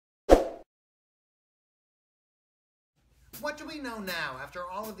What do we know now after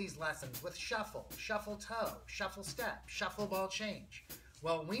all of these lessons with shuffle, shuffle toe, shuffle step, shuffle ball change?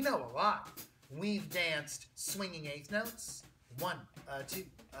 Well, we know a lot. We've danced swinging eighth notes, 1, 2,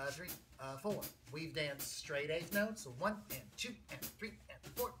 3, 4. We've danced straight eighth notes, 1 and 2 and 3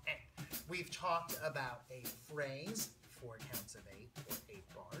 and 4 and. We've talked about a phrase, 4 counts of 8 or 8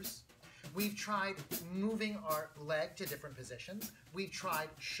 bars. We've tried moving our leg to different positions. We've tried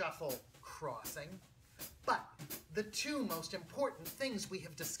shuffle crossing. But the two most important things we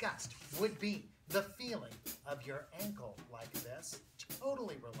have discussed would be the feeling of your ankle like this,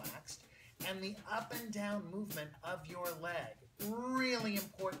 totally relaxed, and the up and down movement of your leg, really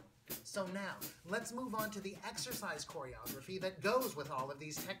important. So now, let's move on to the exercise choreography that goes with all of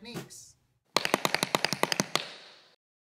these techniques.